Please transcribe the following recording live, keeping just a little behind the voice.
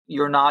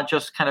you're not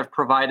just kind of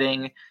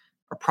providing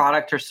a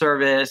product or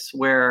service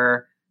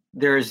where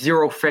there's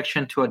zero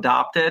friction to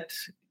adopt it.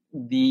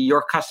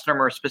 Your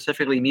customer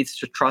specifically needs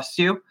to trust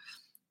you,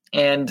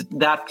 and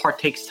that part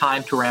takes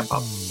time to ramp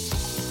up.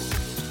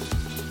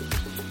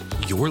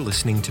 You're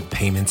listening to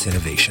Payments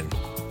Innovation,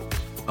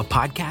 a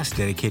podcast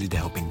dedicated to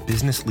helping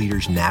business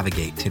leaders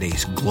navigate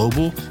today's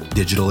global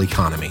digital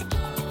economy.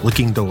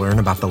 Looking to learn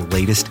about the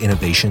latest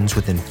innovations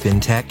within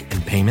fintech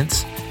and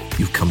payments?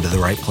 You've come to the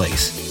right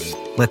place.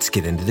 Let's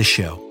get into the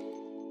show.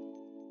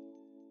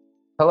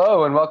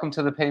 Hello, and welcome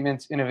to the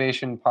Payments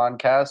Innovation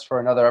Podcast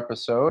for another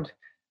episode.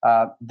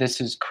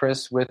 This is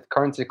Chris with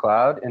Currency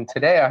Cloud, and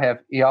today I have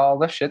Eyal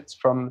Lifshitz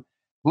from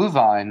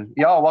Bluevine.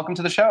 Eyal, welcome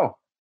to the show.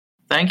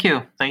 Thank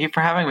you. Thank you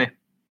for having me.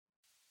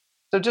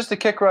 So just to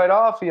kick right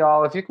off,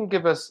 Eyal, if you can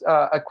give us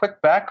a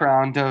quick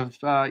background of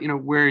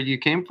where you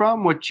came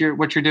from, what you're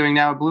doing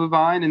now at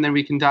Bluevine, and then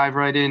we can dive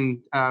right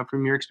in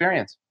from your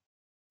experience.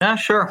 Yeah,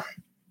 sure.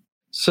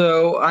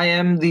 So I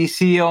am the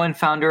CEO and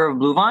founder of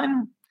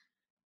Bluevine.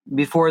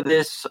 Before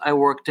this, I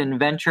worked in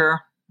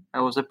venture.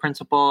 I was a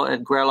principal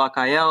at Greylock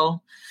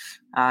IL.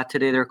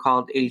 Today they're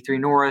called 83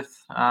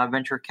 North, a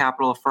venture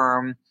capital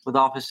firm with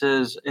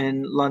offices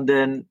in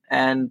London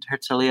and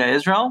Herzliya,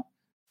 Israel.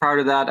 Prior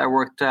to that, I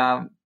worked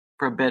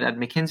for a bit at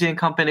McKinsey &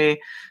 Company,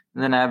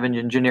 and then I have an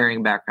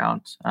engineering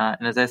background.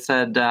 And as I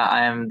said,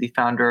 I am the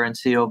founder and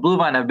CEO of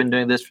Bluevine. I've been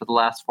doing this for the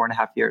last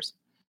 4.5 years.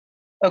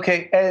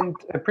 Okay, and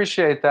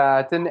appreciate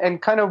that.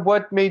 And kind of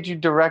what made you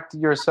direct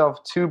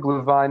yourself to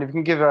Bluevine? If you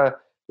can give a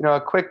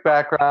quick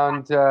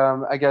background,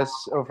 I guess,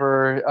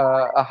 over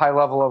a high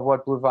level of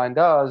what Bluevine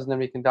does, and then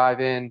we can dive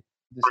in,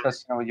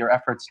 discuss your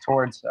efforts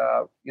towards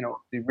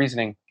the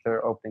reasoning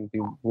for opening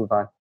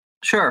Bluevine.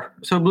 Sure.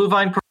 So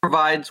Bluevine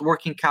provides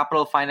working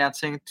capital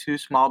financing to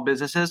small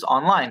businesses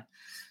online.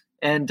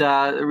 And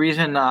the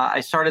reason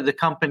I started the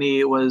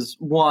company was,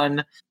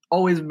 one,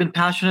 always been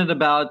passionate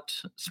about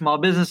small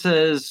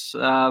businesses,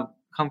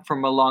 come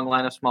from a long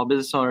line of small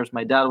business owners.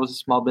 My dad was a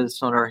small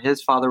business owner.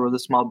 His father was a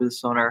small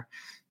business owner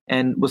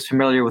and was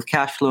familiar with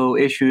cash flow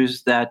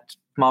issues that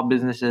small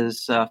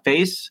businesses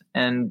face,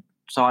 and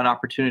saw an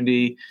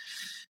opportunity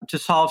to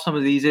solve some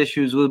of these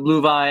issues with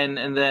Bluevine.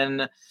 And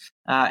then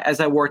as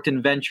I worked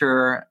in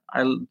venture,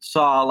 I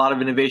saw a lot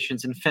of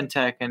innovations in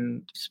fintech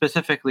and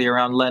specifically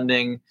around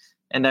lending.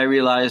 And I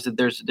realized that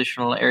there's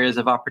additional areas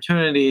of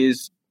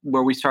opportunities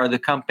where we started the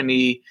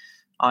company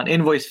on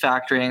invoice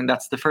factoring.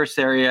 That's the first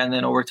area. And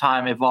then over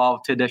time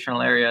evolved to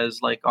additional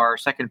areas like our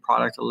second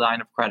product, a line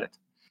of credit.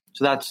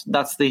 So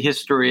that's the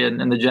history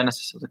and the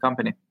genesis of the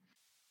company.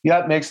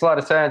 Yeah, it makes a lot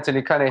of sense. And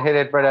you kind of hit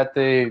it right at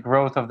the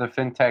growth of the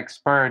fintech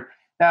spurt.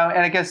 Now, and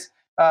I guess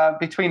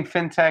between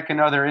fintech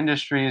and other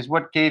industries,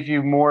 what gave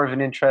you more of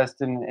an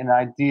interest in an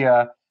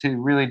idea to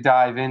really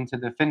dive into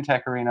the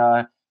fintech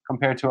arena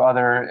compared to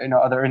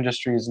other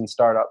industries and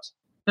startups?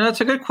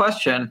 That's a good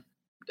question.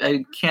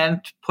 I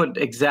can't put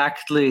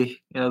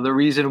exactly the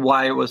reason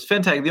why it was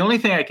fintech. The only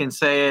thing I can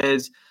say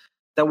is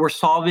that we're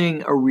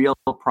solving a real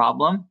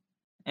problem,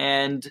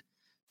 and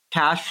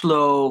cash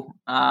flow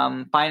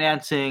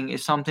financing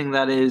is something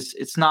that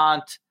it's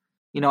not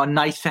a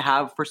nice to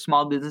have for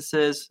small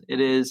businesses.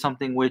 It is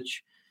something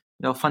which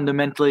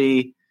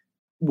fundamentally,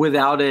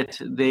 without it,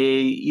 they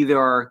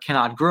either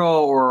cannot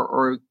grow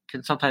or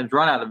can sometimes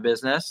run out of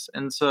business.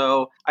 And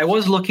so I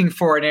was looking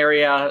for an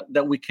area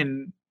that we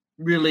can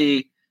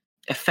really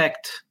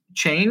affect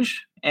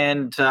change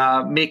and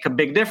make a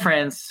big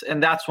difference.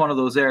 And that's one of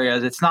those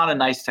areas. It's not a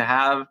nice to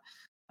have.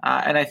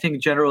 And I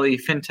think generally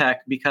fintech,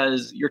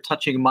 because you're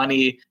touching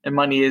money, and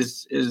money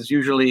is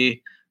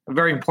usually a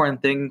very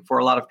important thing for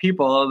a lot of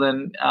people,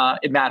 then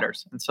it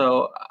matters. And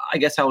so I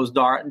guess I was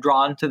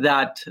drawn to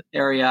that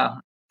area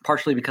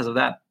partially because of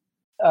that.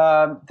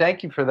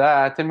 Thank you for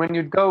that. And when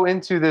you'd go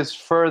into this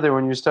further,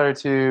 when you started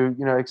to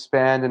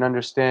expand and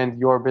understand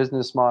your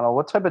business model,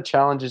 what type of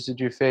challenges did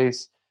you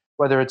face?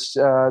 Whether it's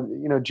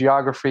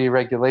geography,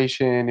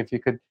 regulation, if you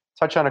could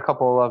touch on a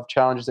couple of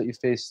challenges that you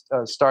faced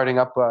starting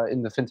up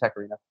in the fintech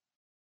arena.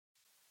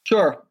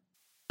 Sure.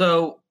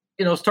 So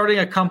starting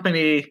a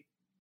company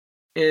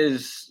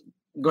is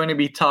going to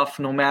be tough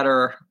no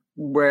matter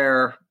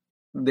where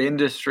the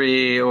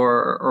industry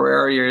or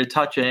area you're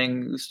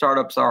touching.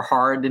 Startups are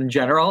hard in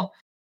general.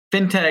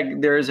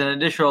 Fintech, there's an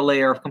additional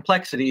layer of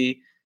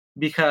complexity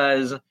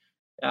because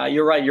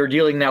you're right, you're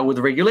dealing now with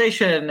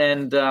regulation,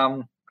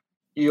 and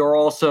you're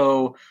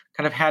also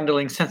kind of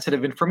handling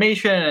sensitive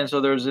information. And so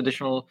there's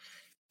additional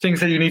things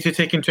that you need to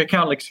take into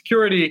account, like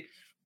security,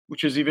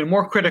 which is even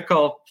more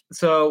critical.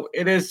 So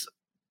it is,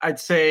 I'd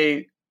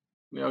say,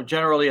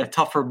 generally a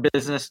tougher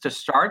business to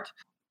start.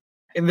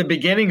 In the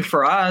beginning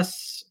for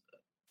us,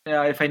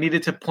 if I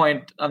needed to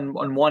point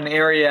on one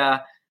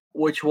area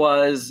which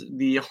was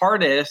the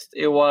hardest,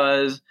 it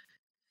was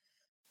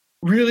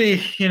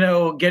really,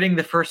 getting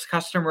the first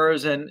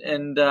customers and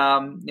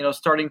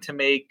starting to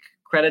make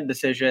credit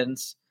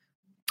decisions.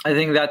 I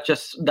think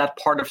that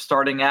part of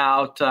starting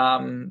out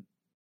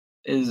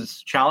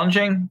is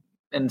challenging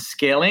and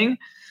scaling.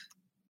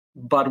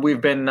 but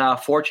we've been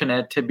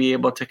fortunate to be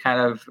able to kind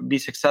of be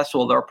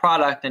successful with our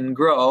product and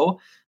grow.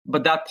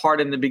 But that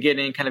part in the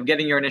beginning, kind of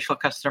getting your initial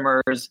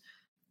customers,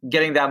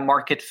 getting that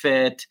market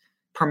fit,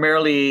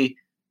 primarily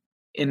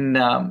in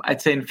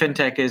I'd say in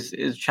fintech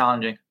is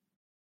challenging.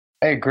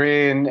 I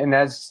agree, and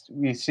as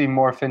we see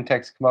more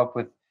fintechs come up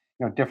with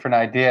different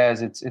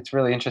ideas, it's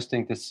really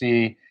interesting to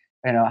see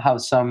how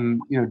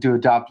some do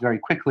adopt very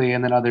quickly,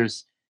 and then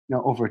others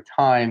over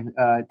time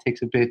it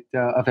takes a bit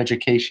of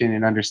education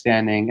and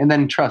understanding, and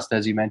then trust,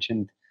 as you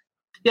mentioned.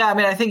 Yeah, I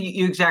mean, I think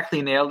you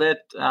exactly nailed it.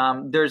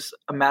 There's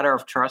a matter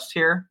of trust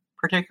here,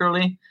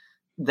 particularly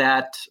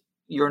that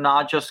you're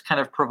not just kind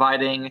of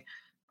providing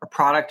a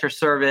product or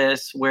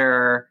service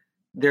where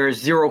there's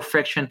zero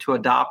friction to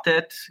adopt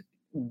it.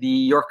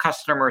 Your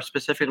customer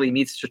specifically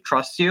needs to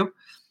trust you,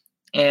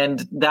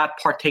 and that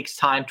part takes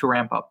time to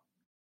ramp up.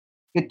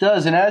 It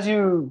does. And as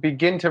you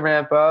begin to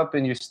ramp up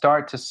and you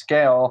start to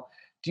scale,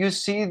 do you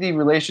see the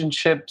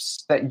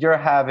relationships that you're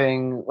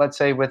having, let's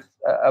say with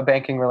a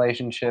banking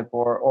relationship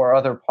or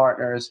other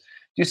partners,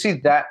 do you see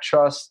that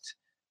trust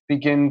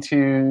begin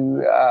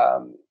to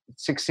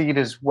succeed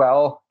as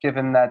well,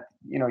 given that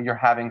you're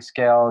having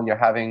scale, you're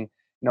having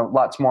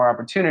lots more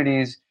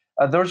opportunities?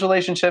 Those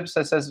relationships,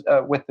 that says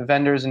with the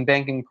vendors and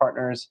banking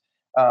partners,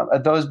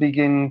 those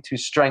begin to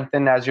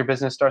strengthen as your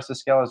business starts to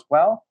scale as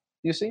well,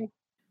 you see?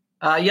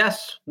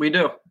 Yes, we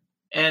do.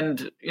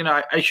 And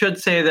I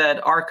should say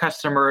that our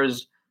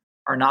customers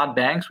are not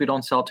banks. We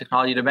don't sell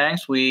technology to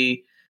banks.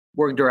 We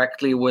work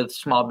directly with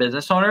small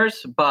business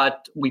owners,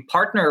 but we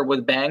partner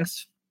with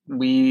banks.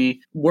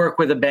 We work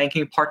with a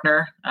banking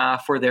partner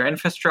for their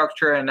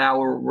infrastructure, and now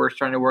we're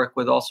starting to work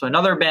with also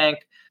another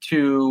bank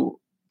to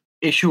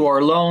issue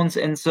our loans.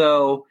 And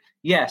so,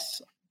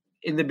 yes,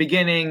 in the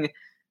beginning,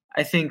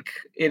 I think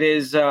it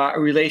is a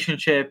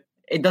relationship.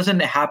 It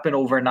doesn't happen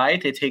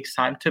overnight. It takes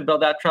time to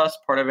build that trust.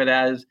 Part of it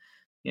as,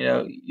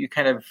 you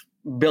kind of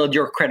build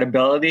your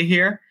credibility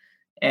here.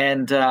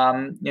 And,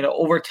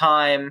 over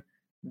time,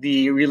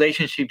 the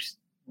relationships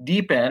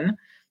deepen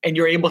and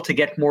you're able to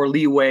get more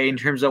leeway in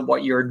terms of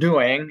what you're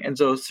doing. And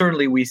so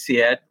certainly we see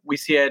it. We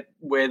see it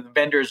with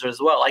vendors as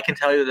well. I can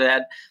tell you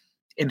that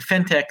in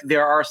fintech,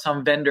 there are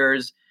some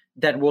vendors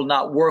that will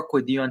not work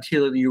with you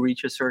until you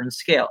reach a certain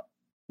scale.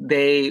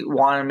 They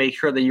want to make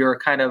sure that you're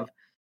kind of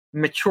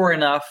mature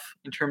enough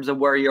in terms of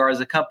where you are as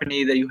a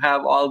company, that you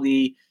have all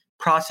the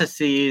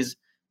processes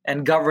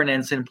and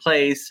governance in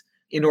place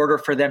in order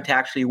for them to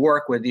actually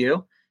work with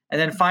you. And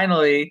then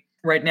finally,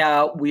 right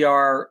now, we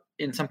are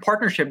in some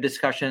partnership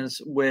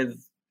discussions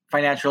with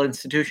financial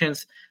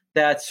institutions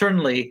that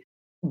certainly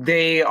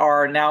they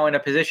are now in a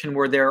position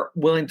where they're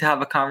willing to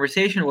have a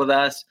conversation with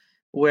us,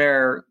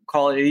 where,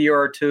 call it a year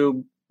or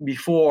two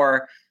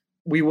before,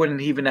 we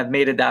wouldn't even have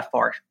made it that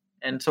far.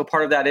 And so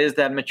part of that is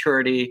that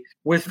maturity.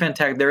 With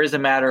fintech, there is a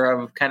matter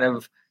of kind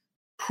of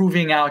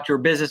proving out your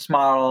business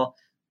model,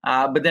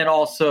 but then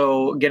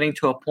also getting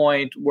to a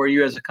point where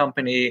you as a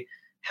company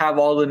have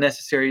all the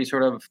necessary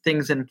sort of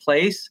things in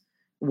place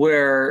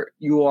where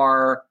you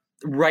are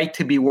right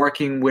to be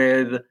working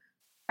with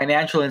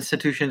financial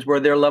institutions where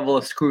their level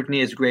of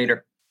scrutiny is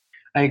greater.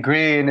 I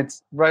agree. And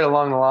it's right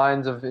along the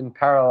lines of, in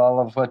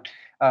parallel of what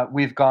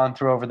we've gone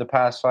through over the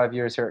past 5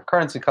 years here at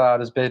Currency Cloud,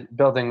 has been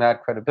building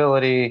that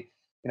credibility,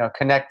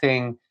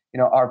 connecting,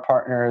 our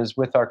partners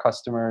with our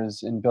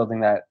customers and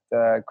building that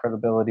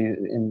credibility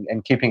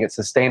and keeping it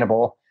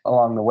sustainable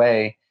along the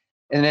way.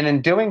 And then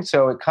in doing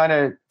so, it kind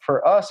of,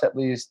 for us at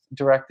least,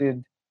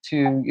 directed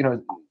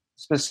to,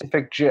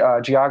 specific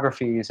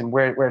geographies and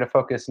where to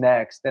focus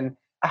next. And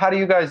how do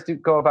you guys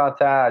go about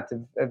that,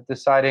 of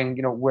deciding,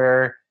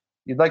 where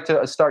you'd like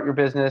to start your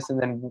business and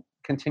then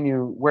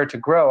continue where to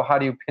grow? How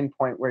do you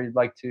pinpoint where you'd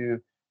like to,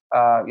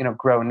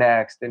 grow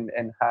next, and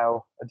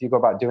how do you go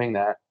about doing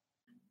that?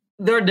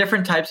 There are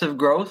different types of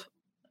growth.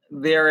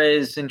 There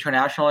is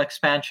international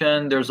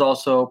expansion. There's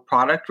also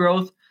product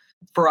growth.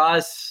 For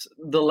us,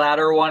 the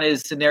latter one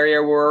is an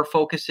area where we're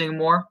focusing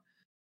more,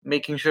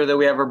 making sure that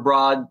we have a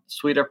broad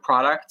suite of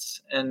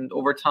products. And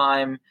over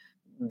time,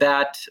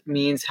 that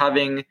means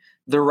having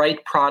the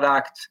right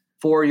product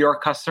for your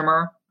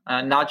customer,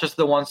 not just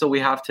the ones that we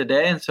have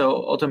today. And so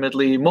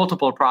ultimately,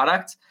 multiple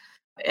products.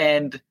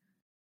 And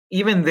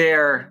even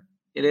there,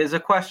 it is a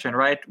question,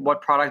 right?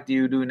 What product do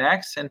you do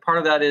next? And part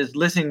of that is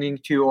listening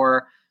to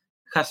your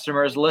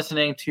customers,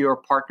 listening to your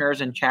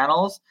partners and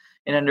channels,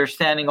 and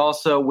understanding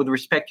also with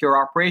respect to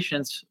your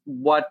operations,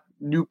 what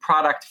new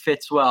product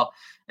fits well.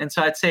 And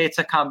so I'd say it's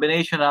a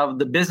combination of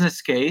the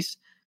business case,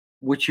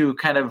 which you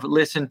kind of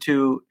listen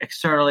to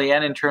externally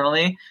and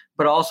internally,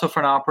 but also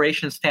from an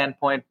operations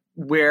standpoint,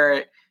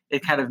 where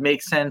it kind of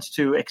makes sense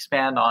to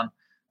expand on.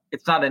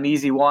 It's not an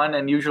easy one,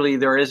 and usually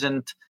there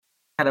isn't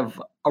kind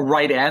of a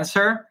right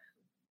answer,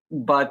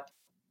 but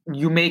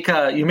you make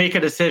a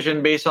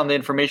decision based on the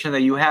information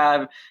that you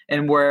have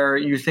and where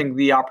you think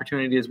the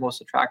opportunity is most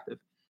attractive.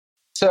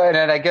 So,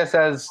 and I guess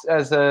as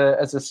a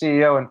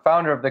CEO and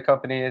founder of the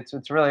company, it's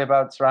really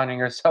about surrounding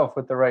yourself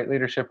with the right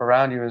leadership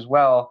around you as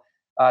well,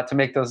 to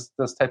make those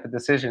type of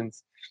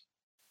decisions.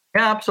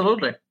 Yeah,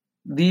 absolutely.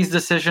 these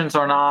decisions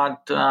are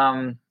not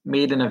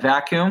made in a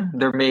vacuum.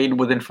 They're made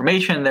with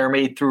information. They're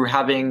made through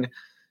having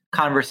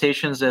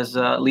conversations as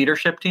a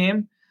leadership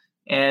team.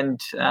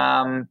 And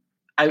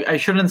I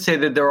shouldn't say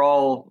that they're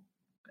all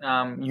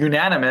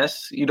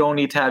unanimous. You don't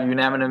need to have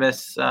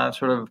unanimous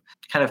sort of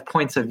kind of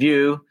points of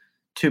view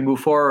to move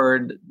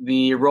forward.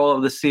 The role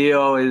of the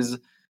CEO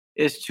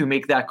is to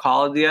make that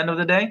call at the end of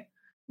the day.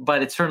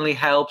 But it certainly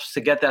helps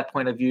to get that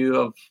point of view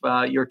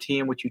of your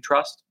team, which you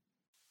trust.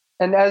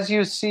 And as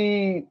you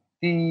see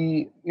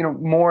the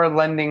more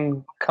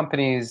lending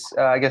companies,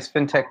 I guess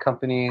fintech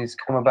companies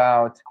come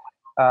about,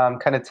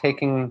 kind of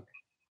taking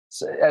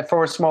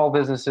for small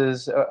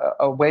businesses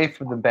away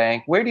from the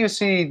bank. Where do you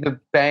see the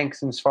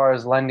banks as far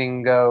as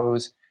lending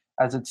goes,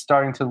 as it's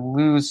starting to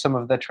lose some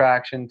of the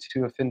traction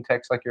to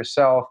fintechs like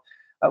yourself?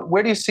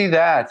 Where do you see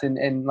that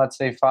in let's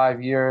say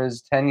 5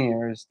 years, 10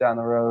 years down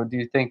the road? Do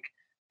you think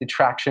the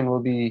traction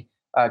will be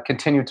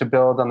continue to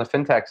build on the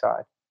fintech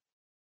side?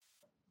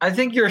 I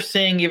think you're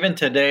seeing even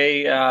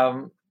today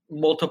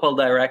multiple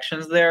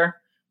directions there.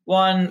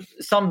 One,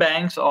 some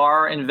banks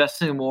are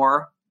investing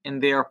more in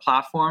their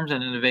platforms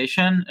and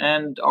innovation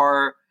and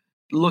are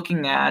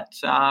looking at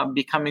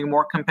becoming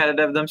more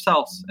competitive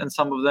themselves. And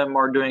some of them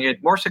are doing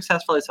it more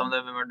successfully. Some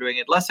of them are doing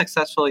it less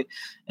successfully.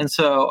 And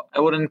so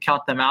I wouldn't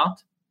count them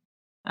out.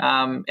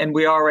 And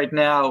we are right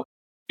now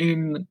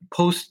in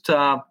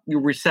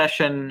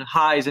post-recession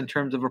highs in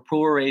terms of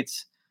approval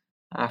rates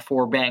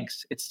for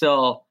banks. It's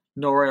still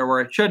nowhere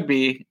where it should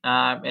be,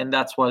 and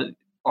that's what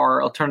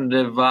our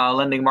alternative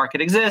lending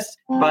market exists.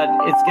 But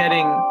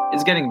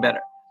it's getting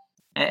better.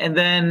 And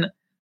then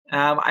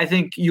I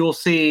think you'll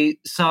see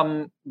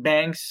some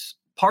banks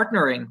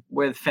partnering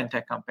with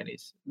fintech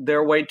companies.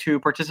 Their way to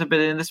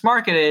participate in this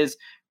market is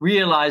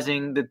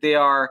realizing that they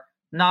are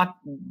not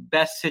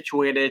best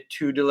situated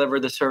to deliver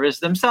the service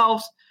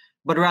themselves,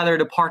 but rather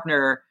to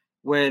partner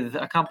with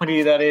a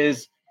company that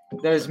is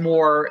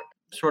more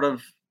sort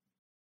of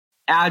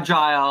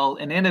agile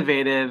and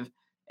innovative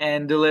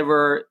and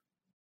deliver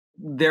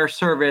their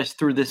service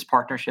through this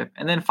partnership.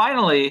 And then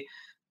finally,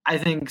 I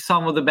think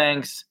some of the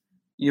banks,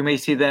 you may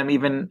see them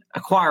even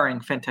acquiring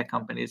fintech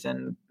companies,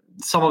 and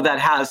some of that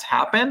has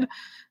happened.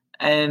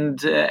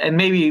 And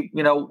maybe,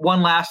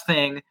 one last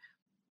thing,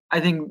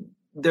 I think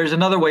there's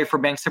another way for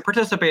banks to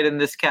participate in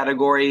this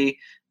category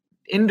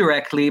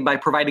indirectly by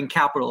providing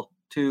capital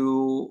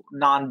to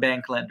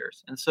non-bank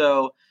lenders. And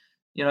so,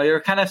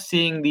 you're kind of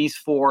seeing these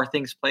four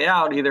things play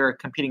out, either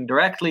competing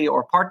directly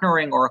or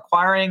partnering or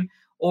acquiring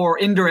or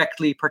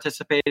indirectly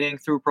participating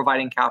through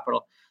providing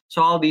capital.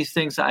 So all these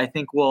things I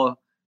think will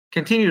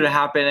continue to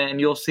happen,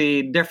 and you'll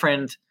see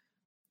different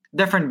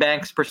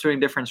banks pursuing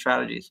different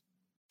strategies.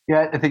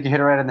 Yeah, I think you hit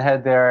it right on the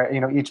head there.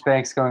 Each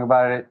bank's going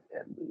about it,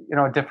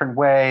 a different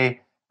way,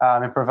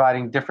 and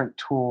providing different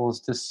tools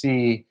to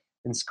see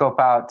and scope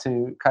out,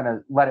 to kind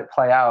of let it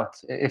play out,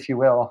 if you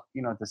will,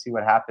 to see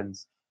what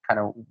happens, kind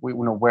of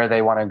where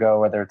they want to go,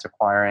 whether it's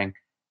acquiring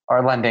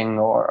or lending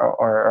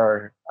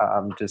or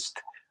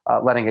just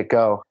letting it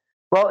go.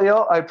 Well,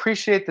 Eyal, I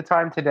appreciate the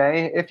time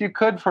today. If you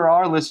could, for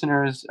our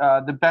listeners,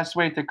 the best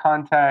way to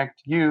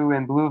contact you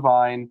and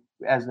Bluevine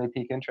as they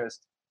pique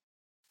interest.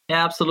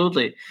 Yeah,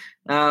 absolutely.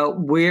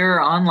 We're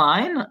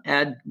online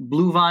at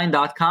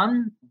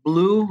bluevine.com.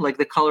 Blue, like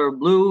the color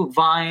blue,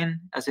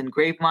 vine, as in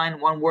grapevine,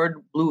 one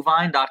word,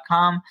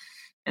 bluevine.com.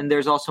 And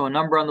there's also a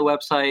number on the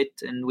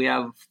website, and we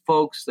have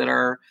folks that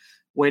are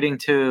waiting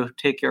to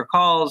take your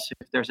calls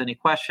if there's any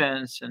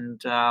questions,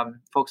 and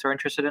folks are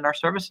interested in our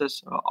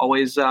services.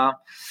 Always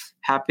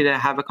happy to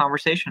have a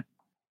conversation.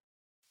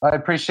 I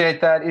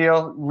appreciate that,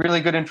 Eyal. Really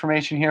good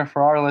information here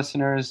for our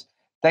listeners.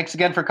 Thanks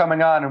again for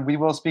coming on, and we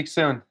will speak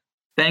soon.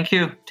 Thank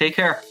you. Take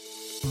care.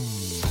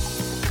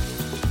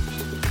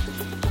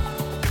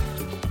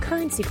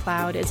 Currency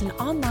Cloud is an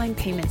online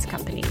payments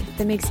company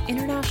that makes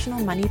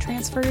international money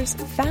transfers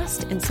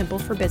fast and simple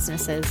for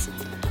businesses.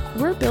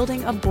 We're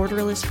building a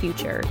borderless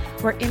future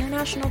where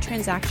international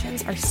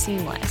transactions are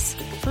seamless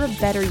for a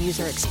better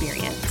user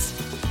experience.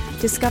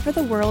 Discover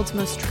the world's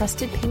most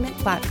trusted payment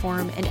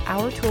platform and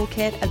our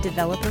toolkit of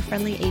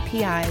developer-friendly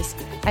APIs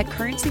at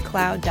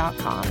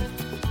currencycloud.com.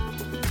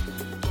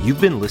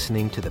 You've been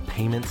listening to the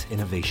Payments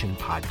Innovation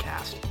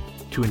Podcast.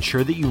 To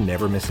ensure that you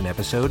never miss an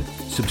episode,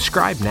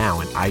 subscribe now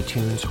in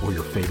iTunes or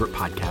your favorite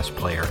podcast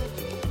player.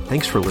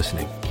 Thanks for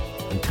listening.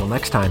 Until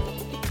next time.